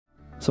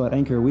So at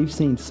Anchor, we've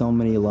seen so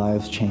many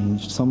lives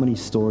changed, so many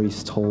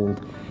stories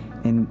told,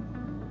 and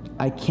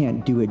I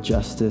can't do it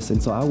justice.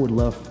 And so I would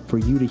love for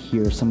you to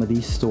hear some of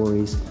these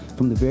stories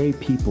from the very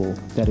people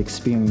that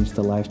experienced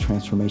the life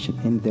transformation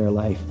in their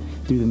life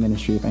through the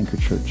ministry of Anchor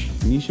Church.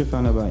 Nisha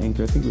found out about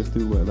Anchor, I think it was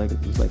through what, like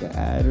it was like an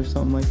ad or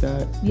something like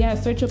that? Yeah,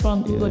 search up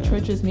on Google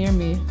churches near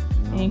me.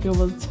 Anchor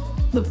was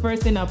the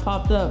first thing that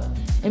popped up.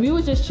 And we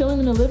were just chilling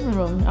in the living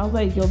room. I was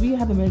like, yo, we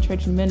haven't been in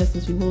church in minutes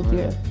since we moved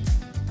here.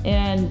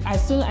 And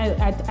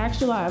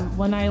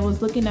when I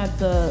was looking at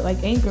the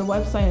Anchor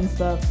website and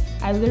stuff,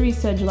 I literally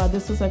said, July,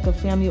 this is like a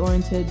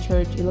family-oriented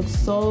church. It looks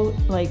so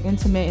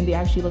intimate, and they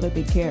actually look like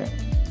they care.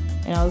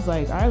 And I was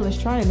like, all right, let's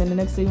try it. And then the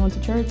next day we went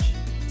to church.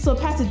 So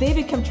Pastor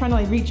David kept trying to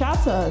reach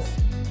out to us.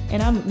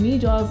 And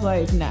Joel, I was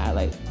like, nah,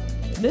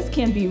 this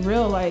can't be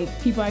real.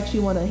 People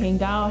actually want to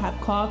hang out, have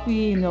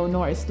coffee,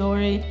 know our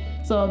story.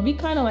 So we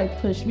kind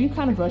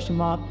of brushed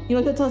him off.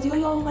 He'll tell us,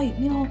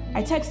 yo,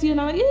 I text you, and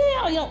I'm like,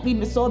 yeah, we've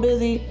been so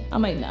busy.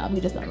 I'm like, nah, we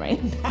just not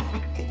writing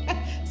back.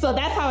 So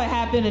that's how it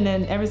happened, and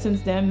then ever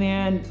since then,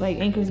 man,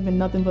 Anchor's been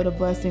nothing but a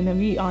blessing, and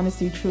we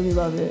honestly, truly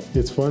love it.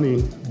 It's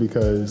funny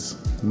because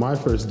my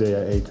first day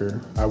at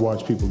Anchor, I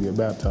watched people get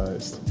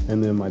baptized.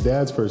 And then my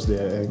dad's first day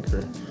at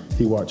Anchor,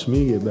 he watched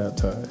me get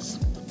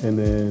baptized. And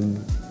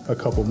then a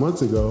couple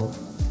months ago,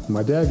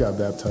 my dad got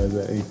baptized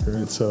at Anchor,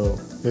 and so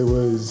it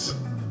was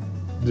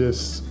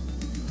just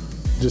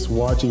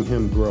watching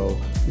him grow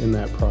in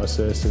that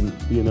process, and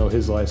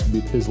his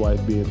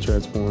life being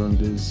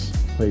transformed is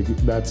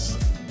that's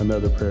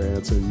another prayer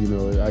answer.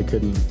 I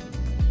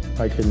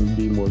couldn't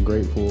be more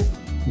grateful,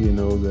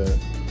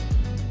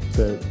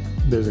 that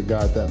there's a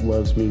God that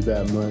loves me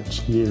that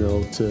much,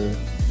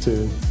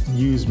 to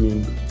use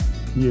me,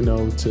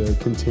 to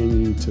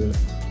continue to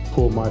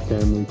pull my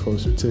family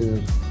closer to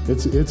Him.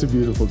 It's a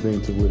beautiful thing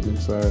to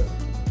witness.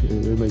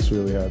 It makes me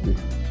really happy.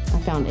 I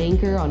found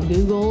Anchor on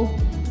Google.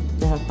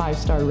 They have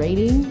 5-star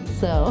rating,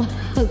 so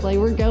I was like,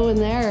 we're going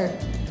there.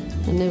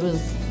 And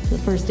the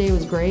first day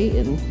was great.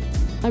 And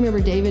I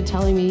remember David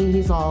telling me,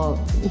 he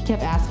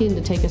kept asking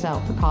to take us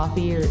out for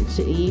coffee or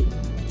to eat.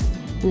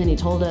 And then he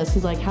told us,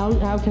 he's like,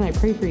 how can I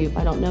pray for you if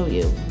I don't know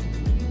you?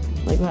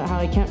 How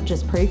I can't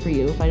just pray for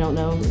you if I don't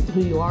know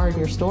who you are and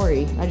your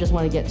story. I just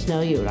want to get to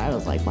know you. And I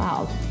was like,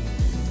 wow,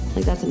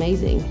 that's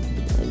amazing.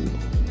 And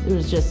it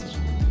was just,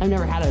 I've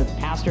never had a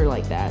pastor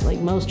like that.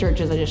 Most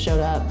churches, I just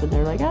showed up and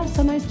they're like, oh,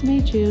 so nice to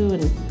meet you,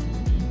 and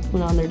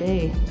went on their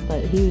day.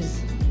 But he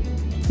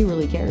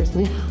really cares.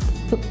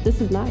 This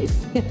is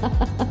nice.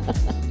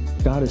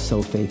 God is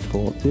so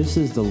faithful. This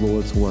is the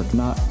Lord's work,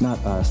 not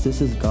us.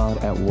 This is God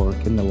at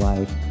work in the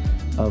life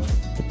of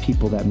the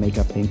people that make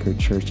up Anchor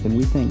Church. And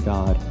we thank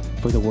God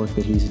for the work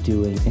that He's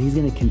doing, and He's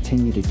going to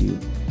continue to do,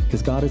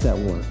 because God is at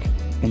work.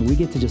 And we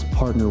get to just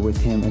partner with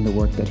Him in the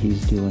work that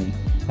He's doing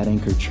at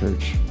Anchor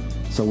Church.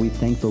 So we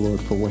thank the Lord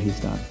for what He's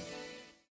done.